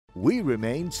We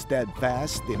remain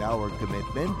steadfast in our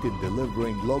commitment in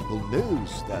delivering local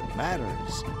news that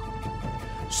matters,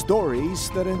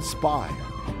 stories that inspire,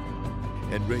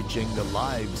 enriching the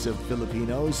lives of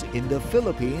Filipinos in the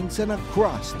Philippines and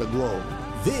across the globe.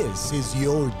 This is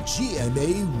your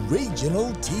GMA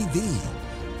Regional TV.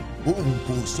 Buong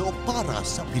puso para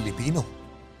sa Pilipino.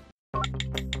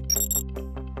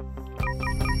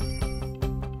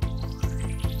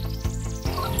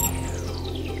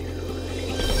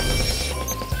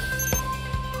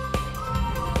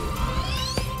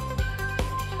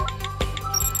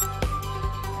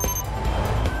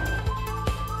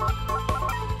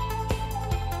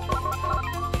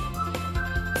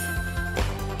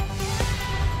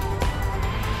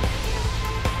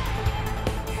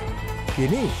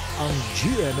 Kini ang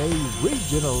GMA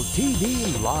Regional TV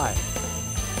Live.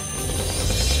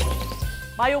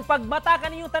 Mayong pagmata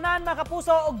kaninyong tanan mga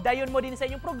kapuso ug dayon mo din sa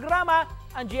inyong programa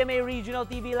ang GMA Regional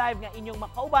TV Live nga inyong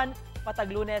makauban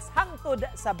patag Lunes hangtod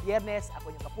sa Biyernes.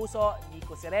 Ako inyong kapuso,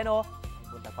 Nico Sereno,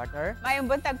 buntag partner. Mayong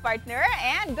buntag partner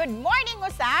and good morning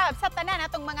usab sa tanan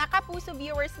atong mga kapuso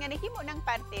viewers nga nahimo ng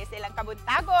parte sa ilang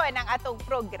kabuntago ng atong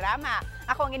programa.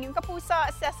 Ako ang inyong kapuso,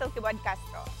 Cecil Kibon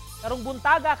Castro. Karong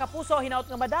buntaga kapuso hinaut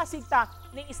nga madasig ta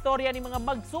ning istorya ni mga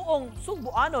magsuong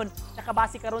Sugbuanon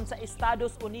nakabase karon sa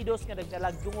Estados Unidos nga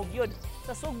nagdalaggungog yun.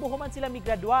 Sa Sugbo human sila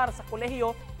migraduar sa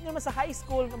kolehiyo nga sa high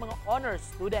school nga mga honors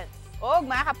students. Og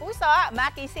mga kapuso,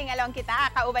 makising along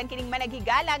kita kauban kining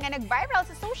managhigala nga nag-viral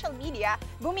sa social media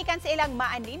gumikan sa ilang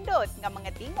maanindot nga mga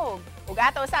tingog. Ug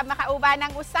ato sa makauban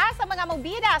ng usa sa mga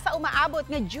mobida sa umaabot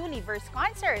nga Juliverse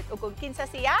concert ug kung kinsa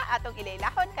siya atong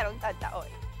ilailahon karong taon.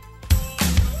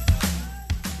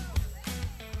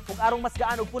 Kung arong mas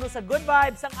gaan og puno sa good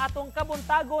vibes ang atong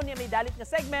kabuntago niya may dalit nga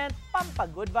segment Pampa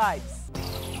Good Vibes.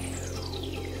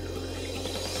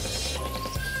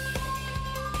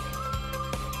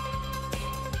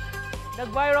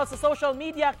 Nag-viral sa social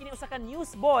media kini usa ka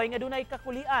newsboy nga dunay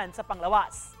kakulian sa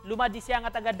panglawas. Lumad siya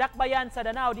nga taga Dakbayan sa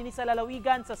Danao dinhi sa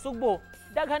lalawigan sa Sugbo.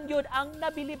 Daghan gyud ang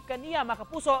nabilib kaniya mga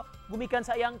kapuso gumikan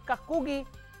sa iyang kakugi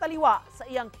taliwa sa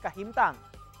iyang kahimtang.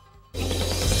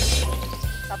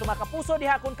 Sa ato mga kapuso,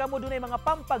 diha kung kamo dunay mga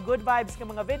Pampa Good Vibes nga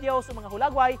mga videos o mga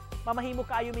hulagway, mamahimo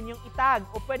kaayo minyong itag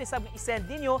o pwede sab nga isend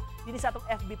ninyo dinhi sa atong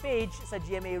FB page sa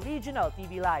GMA Regional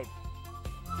TV Live.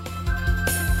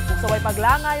 Kung saway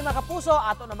paglangay mga kapuso,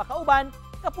 ato na makauban,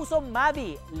 Kapuso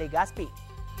Mavi Legaspi.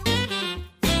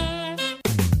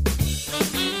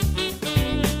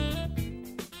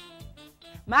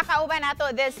 Makauban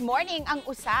nato this morning ang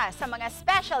usa sa mga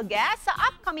special guests sa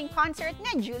upcoming concert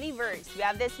nga Juliverse. We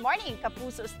have this morning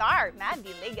Kapuso star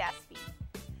Mavi Legaspi.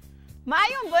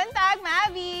 Mayong buntag,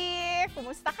 Mavi!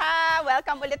 Kumusta ka?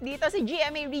 Welcome ulit dito sa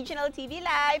GMA Regional TV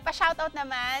Live. Pa-shoutout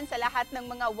naman sa lahat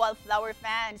ng mga Wallflower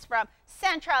fans from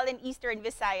Central and Eastern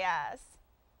Visayas.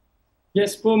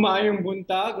 Yes po, maayong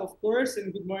buntag, of course,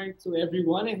 and good morning to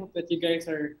everyone. I hope that you guys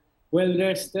are well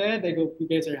rested. I hope you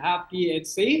guys are happy and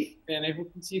safe, and I hope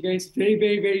to see you guys very,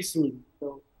 very, very soon.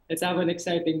 So let's have an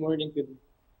exciting morning today.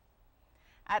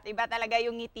 At iba talaga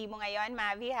yung ngiti mo ngayon,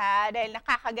 Mavi, ha? Dahil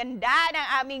nakakaganda ng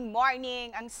aming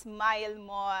morning, ang smile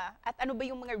mo. At ano ba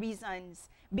yung mga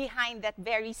reasons behind that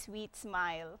very sweet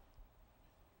smile?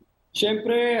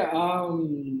 Siyempre,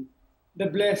 the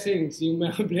blessings, yung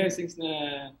mga blessings na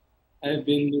I've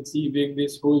been receiving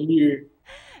this whole year.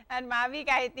 And Mavi,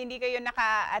 kahit hindi kayo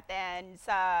naka-attend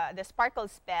sa The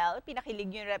Sparkle Spell, pinakilig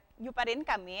nyo pa rin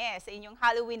kami sa inyong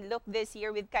Halloween look this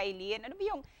year with Kylie. Ano ba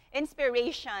yung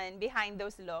inspiration behind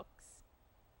those looks?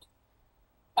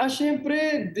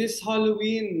 Syempre, this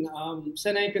Halloween,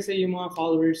 sanay kasi yung mga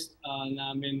followers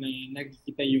namin na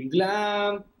nagkikita yung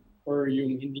glam or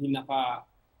yung hindi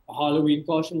naka-Halloween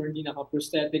costume or hindi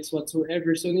naka-prosthetics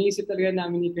whatsoever. So naisip talaga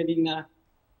namin ni Kylie na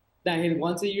dahil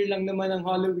once a year lang naman ang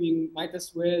Halloween, might as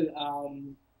well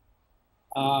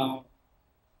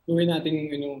gawin natin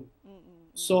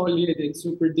solid and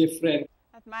super different.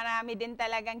 At marami din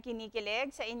talagang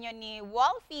kinikilig sa inyo ni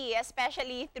Wolfie,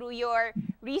 especially through your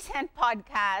recent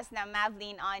podcast na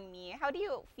Mavlin on Me. How do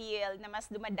you feel na mas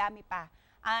dumadami pa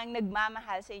ang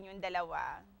nagmamahal sa inyong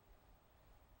dalawa?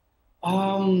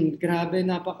 Grabe,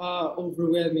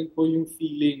 napaka-overwhelming po yung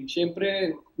feeling.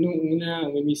 Siyempre, nung una,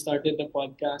 when we started the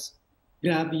podcast,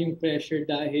 grabe yung pressure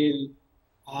dahil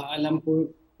alam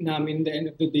po namin the end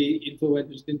of the day,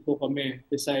 influencers din po kami.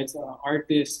 Besides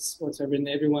artists, whatsoever, and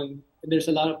everyone, there's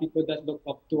a lot of people that look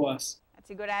up to us. At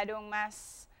siguradong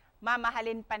mas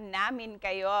mamahalin pa namin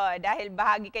kayo dahil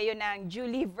bahagi kayo ng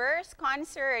Juliverse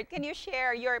concert. Can you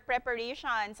share your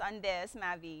preparations on this,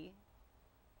 Mavi?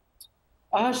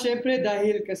 Siyempre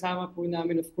dahil kasama po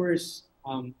namin, of course,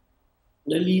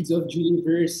 the leads of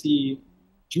Juliverse, si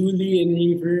Julie and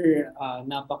River,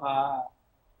 napaka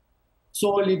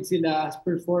solid sila as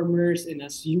performers and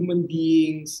as human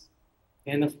beings.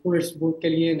 And of course, both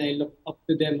Kali and I look up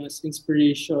to them as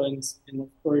inspirations. And of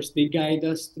course, they guide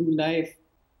us through life.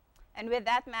 And with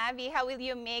that, Mavi, how will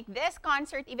you make this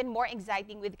concert even more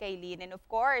exciting with Kaylin? And of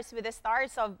course, with the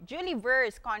stars of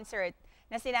Juliverse concert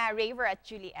na sina Raver at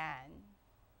Julianne.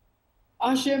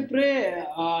 Syempre,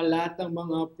 lahat ng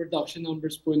mga production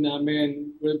numbers po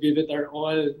namin will give it our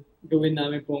all. Gawin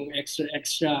namin pong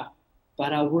extra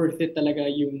para worth it talaga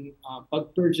yung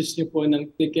pag-purchase niyo po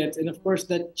ng tickets. And of course,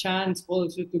 that chance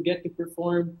also to get to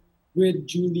perform with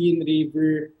Julie and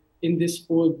Raver in this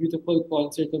whole beautiful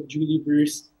concert of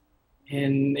Julieverse.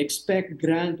 And expect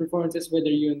grand performances, whether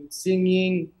you're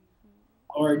singing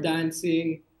or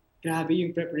dancing. Grabe yung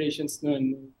preparations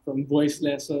nun, from voice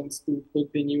lessons to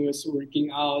continuous working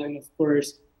out, and of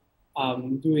course,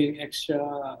 doing extra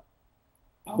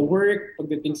work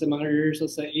pagdating sa mga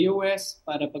rehearsals sa AOS,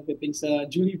 para pagdating sa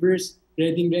Julieverse,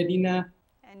 ready na.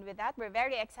 And with that, we're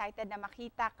very excited na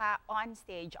makita ka on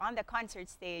stage, on the concert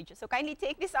stage. So kindly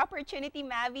take this opportunity,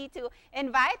 Mavi, to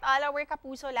invite all our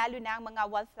kapuso, lalo na ang mga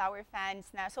Wildflower fans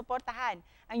na suportahan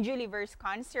ang Julieverse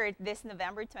concert this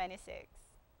November 26.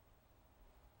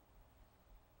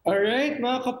 Alright,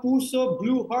 mga kapuso,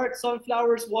 Blue Heart,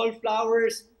 Sunflowers,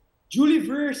 Wallflowers,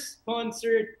 Julieverse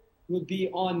concert will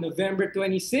be on November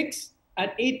 26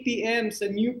 at 8 p.m. sa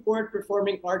Newport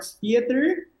Performing Arts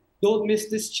Theater. Don't miss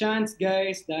this chance,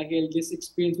 guys, dahil this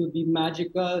experience will be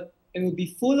magical and will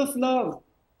be full of love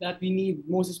that we need,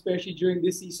 most especially during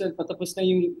this season. Patapos na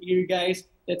yung year, guys.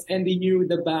 Let's end the year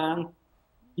with a bang.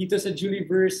 Dito sa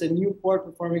Julieverse sa Newport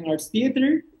Performing Arts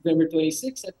Theater, November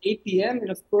 26 at 8 p.m.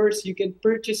 And of course, you can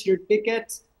purchase your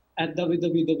tickets at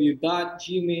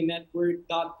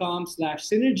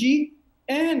www.gmanetwork.com/synergy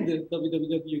and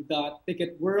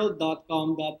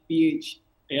www.ticketworld.com.ph.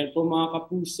 Ayan po mga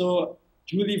kapuso,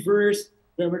 Julieverse,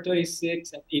 November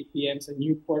 26 at 8 p.m. sa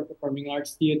Newport Performing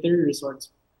Arts Theater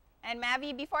Resorts. And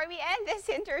Mavi, before we end this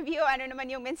interview, ano naman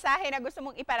yung mensahe na gusto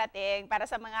mong iparating para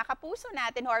sa mga kapuso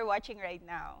natin who are watching right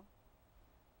now?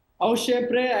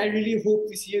 Syempre, I really hope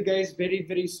to see you guys very,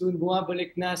 very soon.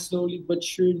 Bumabalik na slowly but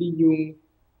surely yung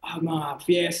mga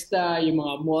fiesta, yung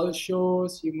mga mall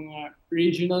shows, yung mga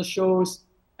regional shows.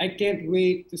 I can't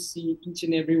wait to see each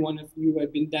and every one of you.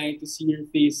 I've been dying to see your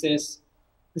faces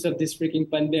because of this freaking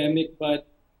pandemic. But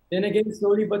then again,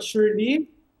 slowly but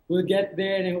surely, we'll get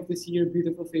there, and I hope to see your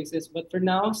beautiful faces. But for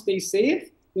now, stay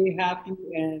safe, stay happy,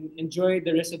 and enjoy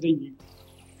the rest of the year.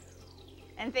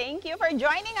 And thank you for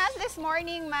joining us this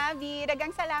morning, Mavi.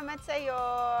 Dagang salamat sa'yo.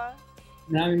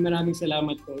 Maraming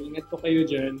salamat po. Ingat po kayo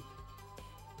dyan.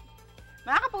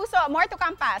 Mga kapuso, more to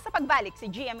come pa sa pagbalik sa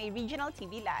GMA Regional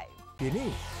TV Live. Kini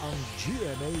ang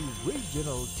GMA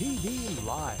Regional TV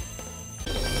Live.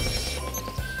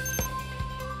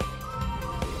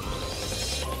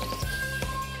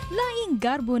 Laing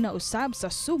garbo na usab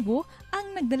sa Subo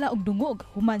ang nagdala og dungog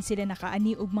human sila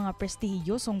nakaani og mga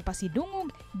prestihiyosong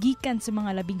pasidungog gikan sa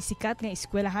mga labing sikat nga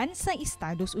eskwelahan sa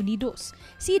Estados Unidos.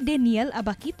 Si Daniel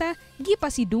Abakita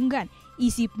gipasidunggan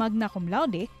isip magna cum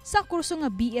laude sa kurso nga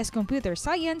BS Computer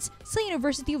Science sa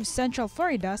University of Central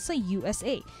Florida sa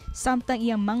USA. Samtang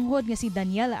iyang manghod nga si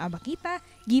Daniela Abakita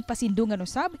gipasindungan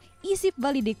usab isip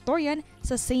valedictorian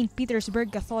sa St.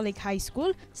 Petersburg Catholic High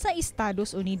School sa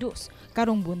Estados Unidos.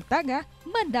 Karong buntaga,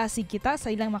 madasig kita sa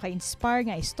ilang maka-inspire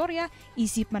nga istorya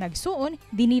isip managsuon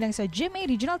dinilang sa GMA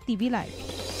Regional TV Live.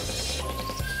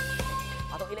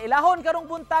 Atong ilailahon karong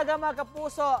buntaga mga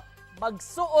kapuso,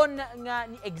 magsuon nga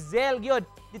ni Excel gyud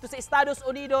dito sa Estados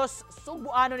Unidos.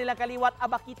 Sugbuano nilang kaliwat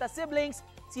Abakita siblings,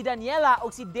 si Daniela ug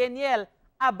si Daniel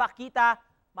Abakita.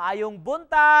 Maayong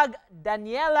buntag,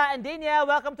 Daniela and Daniel.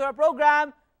 Welcome to our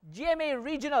program, GMA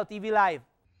Regional TV Live.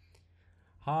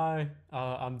 Hi,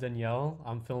 I'm Danielle.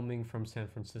 I'm filming from San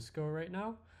Francisco right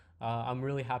now. I'm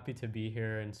really happy to be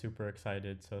here and super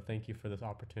excited, so thank you for this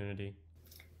opportunity.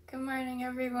 Good morning,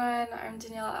 everyone. I'm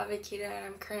Danielle Avakita,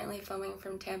 and I'm currently filming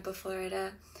from Tampa,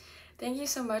 Florida. Thank you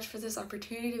so much for this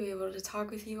opportunity to be able to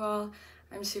talk with you all.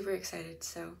 I'm super excited,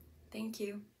 so thank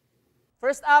you.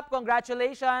 First up,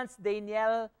 congratulations,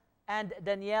 Danielle and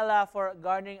Daniela, for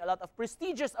garnering a lot of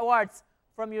prestigious awards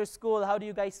from your school. How do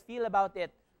you guys feel about it?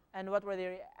 And what were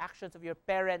the reactions of your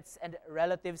parents and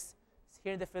relatives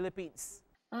here in the Philippines?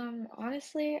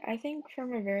 Honestly, I think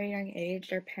from a very young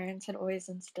age, our parents had always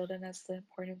instilled in us the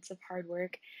importance of hard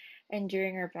work and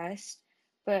doing our best.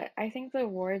 But I think the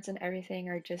awards and everything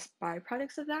are just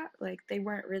byproducts of that. Like, they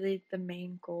weren't really the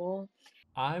main goal.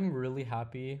 I'm really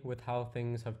happy with how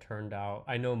things have turned out.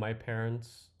 I know my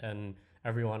parents and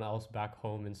everyone else back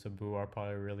home in Cebu are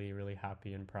probably really, really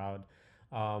happy and proud.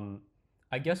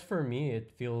 I guess for me, it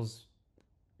feels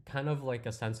kind of like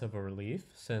a sense of a relief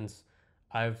since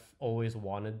I've always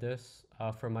wanted this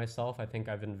for myself. I think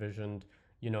I've envisioned,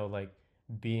 like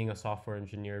being a software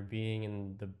engineer, being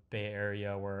in the Bay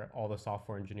Area where all the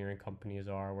software engineering companies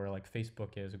are, where like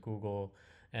Facebook is, Google,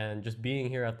 and just being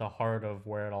here at the heart of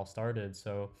where it all started.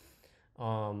 So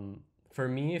for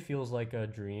me, it feels like a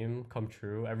dream come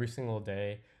true every single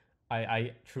day.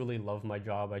 I truly love my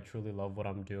job. I truly love what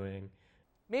I'm doing.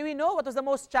 May we know what was the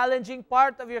most challenging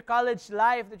part of your college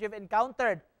life that you've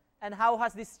encountered, and how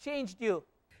has this changed you?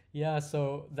 Yeah,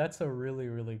 so that's a really,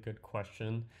 really good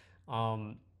question.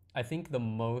 I think the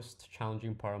most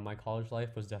challenging part of my college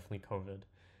life was definitely COVID.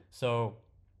 So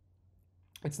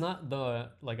it's not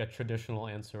like a traditional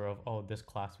answer of, oh, this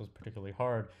class was particularly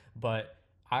hard, but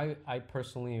I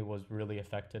personally was really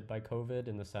affected by COVID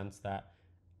in the sense that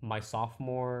my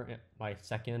sophomore, my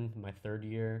second, my third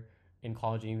year in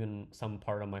college, even some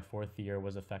part of my fourth year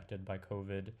was affected by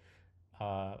COVID.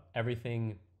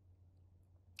 Everything,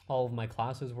 all of my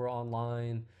classes were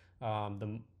online.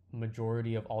 The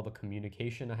majority of all the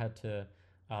communication I had to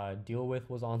deal with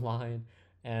was online.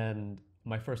 And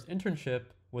my first internship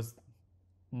was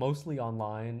mostly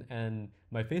online, and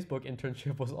my Facebook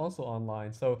internship was also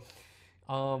online. So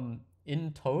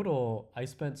in total, I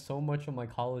spent so much of my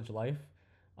college life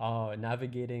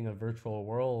navigating a virtual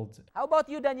world. How about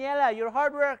you, Daniela? Your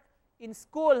hard work in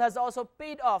school has also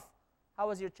paid off. How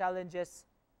was your challenges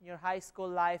in your high school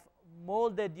life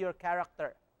molded your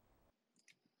character?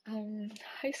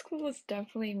 High school was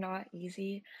definitely not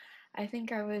easy. I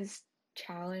think I was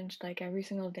challenged like every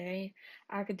single day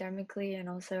academically, and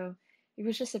also it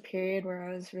was just a period where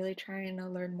I was really trying to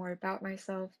learn more about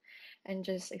myself and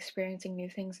just experiencing new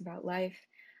things about life.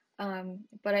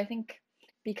 But I think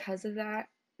because of that,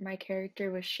 my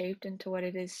character was shaped into what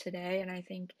it is today, and I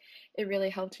think it really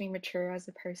helped me mature as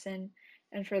a person,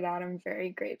 and for that I'm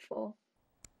very grateful.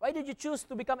 Why did you choose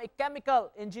to become a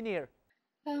chemical engineer?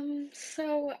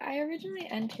 So I originally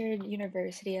entered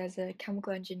university as a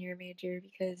chemical engineer major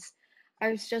because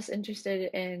I was just interested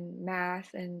in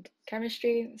math and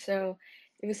chemistry, so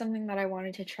it was something that I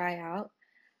wanted to try out.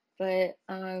 But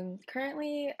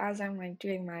currently, as I'm like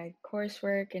doing my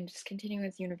coursework and just continuing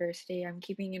with university, I'm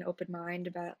keeping an open mind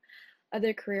about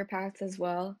other career paths as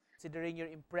well. Considering your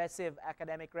impressive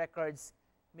academic records,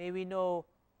 may we know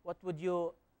what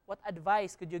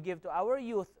advice could you give to our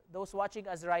youth, those watching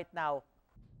us right now?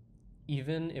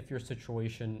 Even if your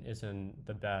situation isn't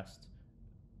the best,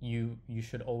 you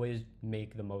should always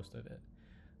make the most of it.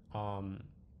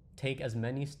 Take as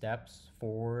many steps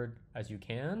forward as you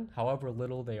can, however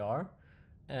little they are,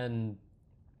 and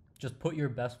just put your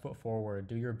best foot forward,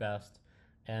 do your best,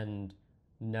 and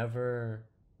never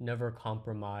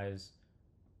compromise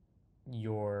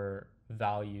your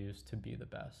values to be the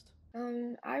best.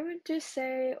 I would just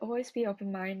say always be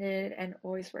open-minded and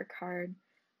always work hard.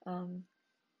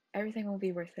 Everything will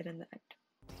be worth it in the end.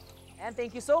 And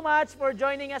thank you so much for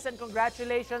joining us, and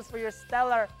congratulations for your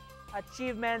stellar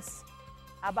achievements.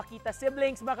 Abakita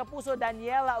siblings, mga kapuso,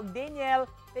 Daniela ug Daniel,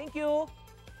 thank you.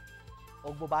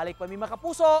 Og bubalik pa mi mga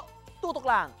kapuso, tutok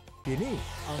lang. Kini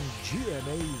ang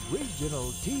GMA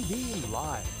Regional TV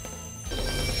Live.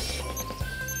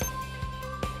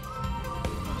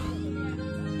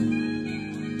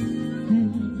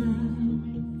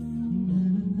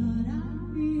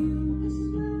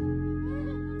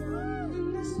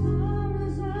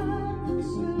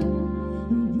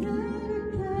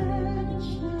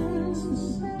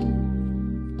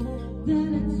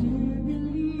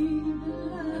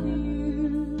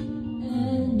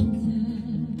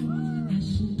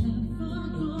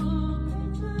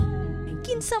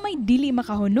 Kinsa may dili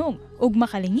makahunong ug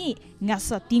makalingi nga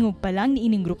sa tingog pa lang ni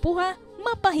ining grupuha,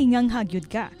 mapahingang hagyod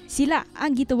ka. Sila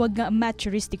ang gitawag nga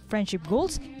maturistic friendship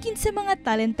goals kinsa mga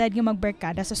talented nga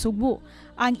magbarkada sa Subo.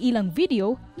 Ang ilang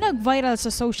video nag-viral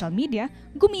sa social media,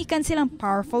 gumikan silang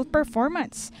powerful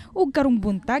performance ug karong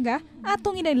buntaga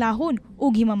atong inilahon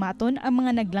ug himamaton ang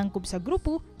mga naglangkob sa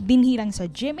grupo dinhilang sa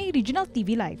GMA Regional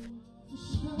TV Live.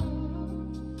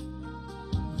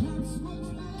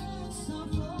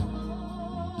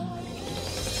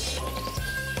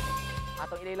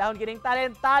 Atong inilahon kining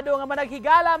talentado nga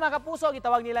managhigala mga kapuso,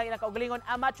 gitawag nila ilang kaugalingon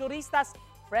Amaturistas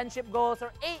Friendship Goals or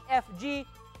AFG.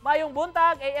 Mayong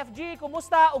buntag AFG,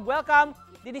 kumusta ug welcome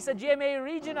dinhi sa GMA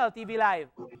Regional TV Live.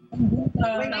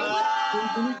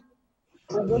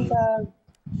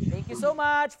 Thank you so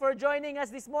much for joining us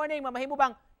this morning. Mamahimo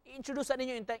bang i-introduce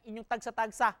ninyo inyong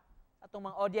tagsa-tagsa atong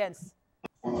mga audience?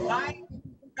 Hi,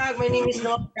 my name is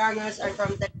Noah Ramos. I'm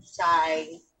from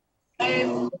Talisay.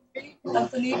 I'm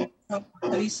Anthony from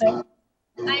Talisay.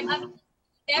 I'm up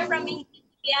there from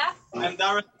India. I'm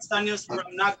Darren Stanios from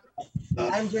NAC.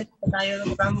 I'm Jun Patayo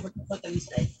from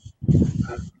Talisay.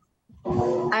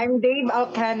 I'm Dave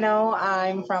Alcano.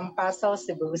 I'm from Paso,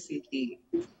 Cebu City.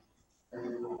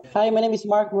 Hi, my name is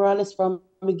Mark Morales from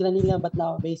Migranilla, but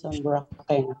now based on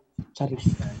Boracay. Charis.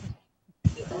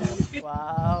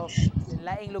 Wow.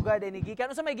 Laing lugar din ni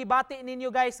gikan. Unsa may gibati ninyo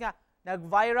guys nga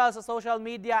nag-viral sa social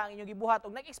media ang inyong gibuhat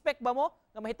ug nag-expect ba mo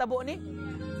nga mahitabo ni?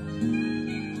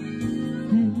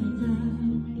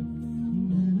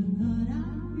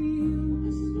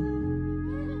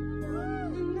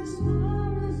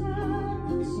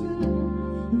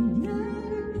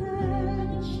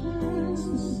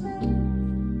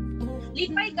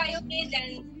 Lipay kayo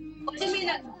then kasi may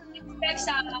nag-expect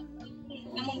sa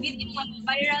among video nga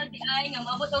viral di ay nga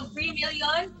maabot og 3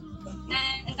 million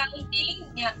and counting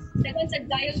nga dagan sad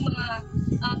kayo mga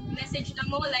message na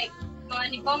mo like mga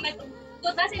ni-comment so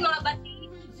kasi mga bati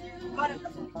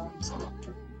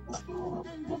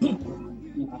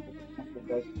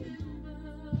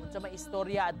Unsa may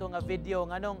istorya ato nga video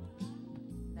nganong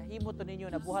nahimo to ninyo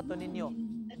nabuhat to ninyo?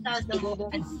 Taas na mo.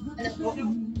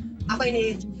 Ako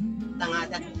ini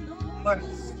tangada. Or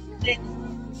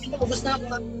ito ko gusto na ako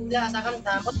sa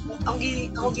kanta.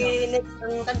 Ako next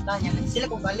ang kanta niya. Sila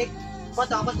ko balik. Ko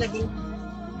tapos lagi.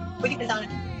 Pwede kanta.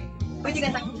 Pwede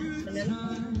kanta.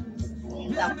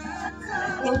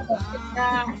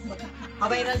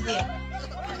 Viral siya.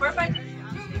 perfect.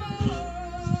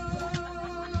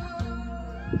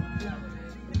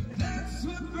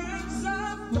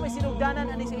 So may sinugdanan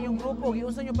ani sa inyong grupo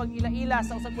giunsa nyo pag ila-ila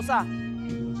sa usag-usa?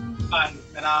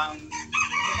 Kanang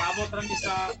maabot ram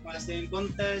sa singing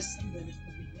contest.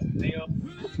 Ayo.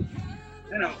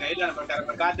 Ano kailan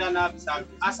barkada na sa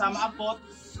asa maabot.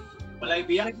 Walay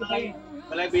biyak ay.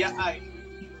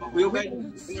 Magkuyugay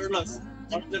innerlos.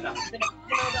 Ordo na.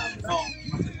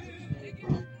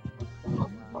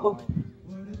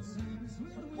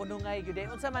 Punungay gyud.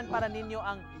 Unsa man para ninyo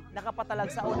ang nakapatalag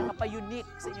o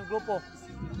nakapa-unique sa inyong grupo?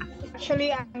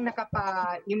 Actually, ang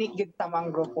nakapa-unique gid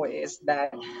tamang grupo is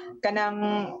that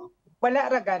kanang wala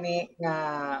ra gani nga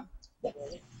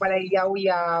walay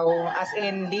yaw-yaw as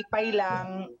in lipay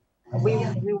lang. We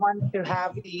want to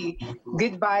have the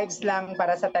good vibes lang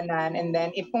para sa tanan, and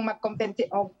then if kung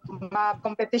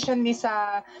mag-competition ni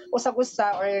sa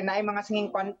usag-usa or naay mga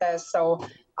singing contest, so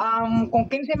kung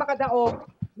kinsay makadaog,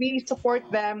 we support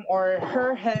them or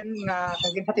him nga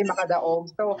kung kinsay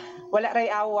makadaog, so wala ray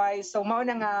away, so mao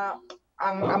na nga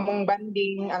ang among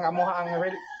banding, ang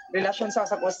relasyon sa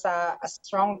usag-usa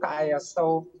strong kaayo,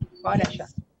 so mao na siya.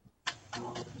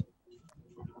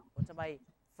 Unsa may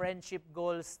friendship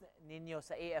goals ninyo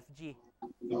sa AFG?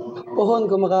 Puhon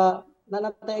ko maka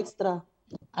nanatay extra.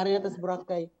 Ari natas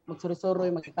Boracay, magsuri-suroy,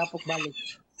 magtapok balik.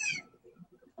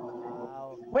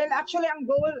 Wow. Well, actually ang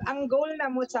goal na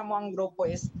mo sa ang grupo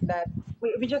is that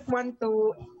we just want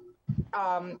to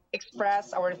express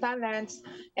our talents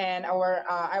and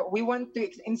we want to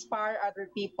inspire other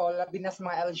people labi na sa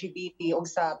mga LGBT ug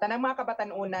sa tanang mga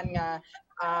kabatan-unan nga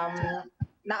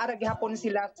naara gihapon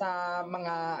sila sa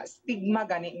mga stigma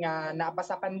gani nga naapa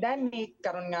sa pandemic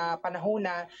karon nga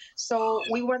panahona, so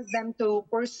we want them to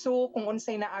pursue kung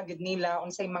unsay naagid nila,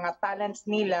 unsay mga talents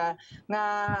nila nga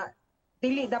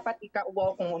dili dapat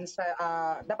ikauwaw kung unsa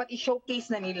dapat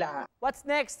i-showcase na nila. What's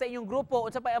next sa inyong grupo?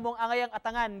 Unsa pa among angayang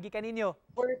atangan gikan ninyo?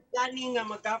 We're planning nga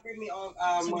mag-cover me of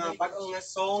mga bag-ong nga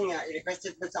song nga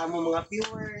i-requested pa sa among mga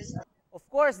viewers. Of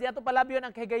course, di ato palabyon ang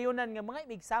kahigayunan nga mga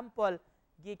example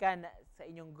gikan sa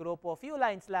inyong grupo. Few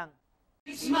lines lang.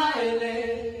 Keep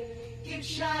smiling, keep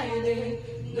shining,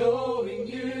 knowing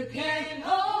you can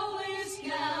always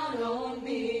count on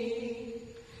me.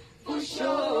 For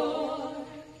sure,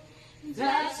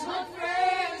 that's what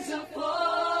friends are for.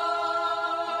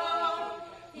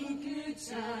 In good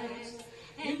times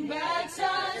and bad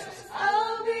times,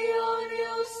 I'll be on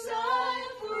your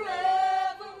side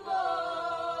forevermore.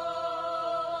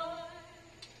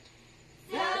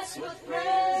 That's what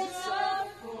friends are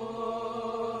for.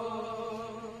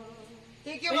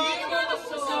 Thank you,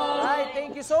 Alright,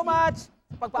 thank you so much.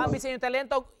 Pagpaambi sa inyong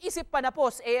talento, isip pa na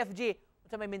po sa AFG.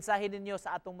 Unsa may mensahe ninyo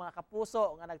sa atong mga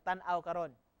kapuso nga nagtan-aw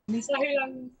karon? Mensahe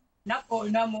lang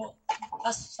nako namo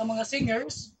as sa mga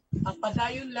singers,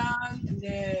 padayon lang and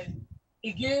then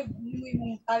i-give mo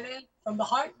imong talent from the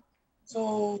heart.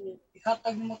 So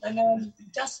ihatag mo tanan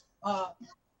just fun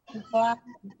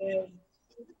and then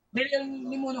dili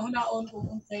nimo na hunaon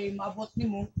kung unsay maabot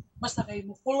nimo, basta kay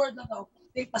mo forward na ka,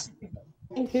 stay positive.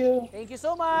 Thank you. Thank you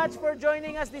so much for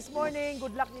joining us this morning.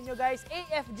 Good luck ninyo guys.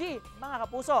 AFG, mga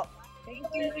kapuso. Thank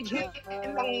you,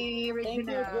 GMA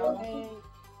Regional.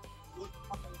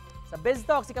 Sa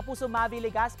BizTalk, si Kapuso Mavi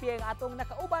Legaspi ang atong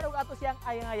nakauban og ato siyang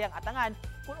ayang-ayang atangan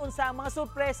kung unsa ang mga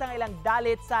sorpresa nga ilang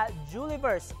dalit sa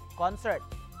Juliverse concert.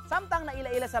 Samtang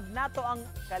naila-ila sab nato ang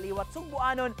kaliwat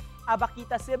sugbuanon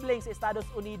Abakita siblings sa Estados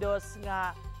Unidos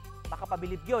nga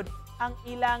makapabilib gyud ang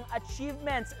ilang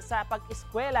achievements sa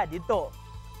pag-eskwela dito.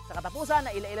 Sa katapusan,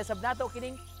 naila-ila sab nato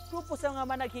kining grupo sa mga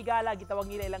managhigala, gitawag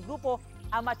nila ilang grupo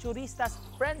Amaturistas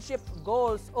Friendship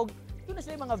Goals og yun na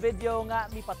sila mga video nga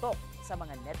mipatok sa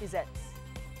mga netizens.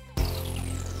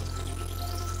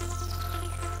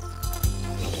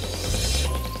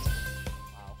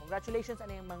 Wow, congratulations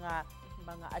ano yung mga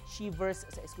achievers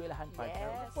sa eskwelahan partner.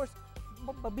 Yes. Of course,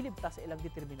 mabilib ta sa ilang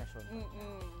determinasyon.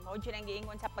 Mao jud ang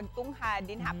giingon sa pagtungha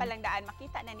dinha pa lang daan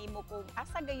makita na nimo kung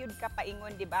asa gayud ka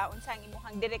paingon, di ba? Unsa ang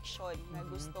imong direksyon nga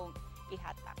gustong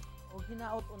ihatag. O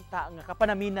hinaot unta nga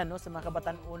kapanaminan no sa mga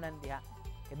kabatan-unan diha.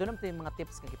 Kaya doon naman yung mga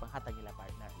tips nga gipanghatag nila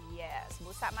partner. Yes,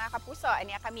 busa mga kapuso,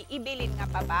 aniya kami ibilin nga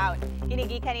pabaon.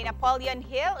 Hinigi kanina Napoleon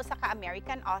Hill, usa ka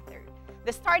American author.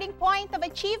 The starting point of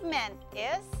achievement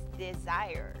is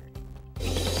desire.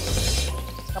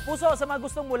 Kapuso, sa mga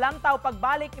gustong mulamtaw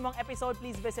pagbalik nimong episode,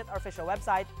 please visit our official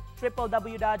website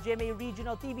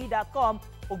www.gmaregionaltv.com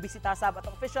ug bisita sa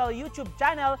atong official YouTube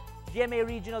channel GMA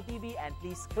Regional TV and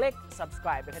please click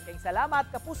subscribe. Kayong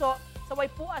salamat kapuso sa way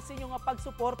puas sa inyong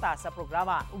pagsuporta sa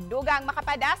programa. Ug dugang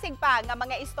makapadasig pa nga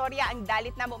mga istorya ang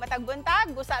dalit namo matag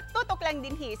buntag, busa tutok lang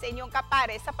dinhi sa inyong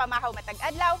kapare sa pamahaw matag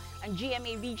adlaw ang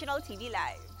GMA Regional TV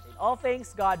Live. In all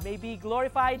things, God may be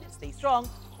glorified. Stay strong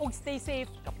ug stay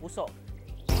safe kapuso.